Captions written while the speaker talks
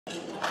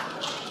Please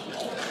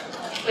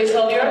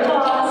hold your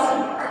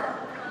applause.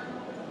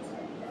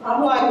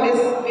 I'm like Miss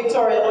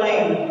Victoria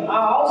Lane. I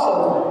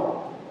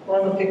also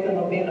was a victim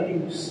of being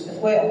abused as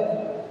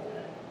well.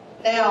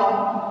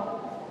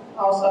 Now, I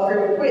also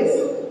agree with Chris.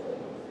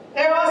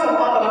 There are some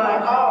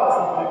underlying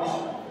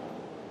causes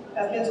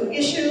that's mental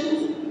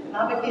issues,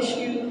 economic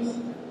issues,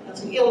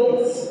 mental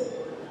illness.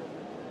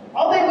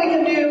 Only thing we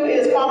can do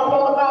is follow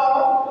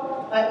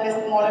protocol, like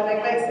Mr. Morton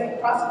McVeigh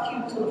said,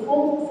 prosecute to the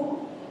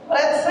fullest. But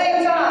at the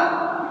same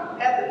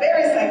time, at the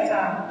very same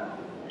time,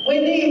 we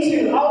need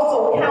to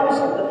also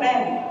counsel the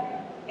family,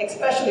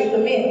 especially the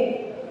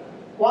men.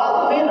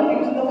 While the men are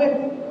abusing the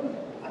women,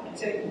 I can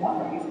tell you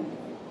one reason.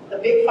 The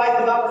big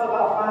fight is always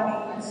about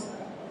finance.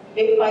 The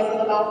big fight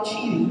is about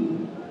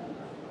cheating.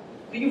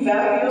 Do you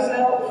value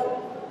yourself?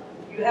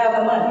 You have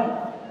the money.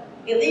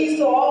 It leads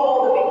to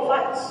all the big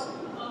fights.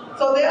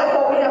 So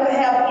therefore, we have to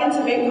have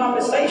intimate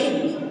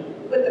conversations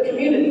with the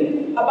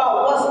community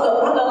about what's the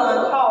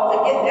underlying cause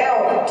and get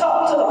down,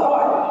 talk to the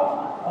heart,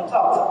 or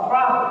talk to the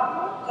problem.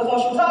 Because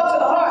once you talk to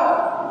the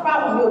heart, the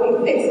problem will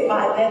be fixed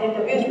by that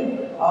individual.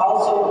 I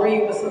also agree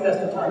with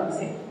Sylvester Turner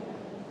said.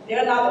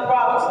 They're not the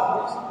problem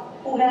solvers.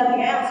 Who has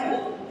the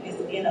answer is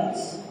in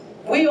us.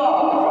 We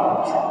are the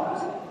problem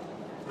solvers.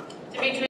 Demetria.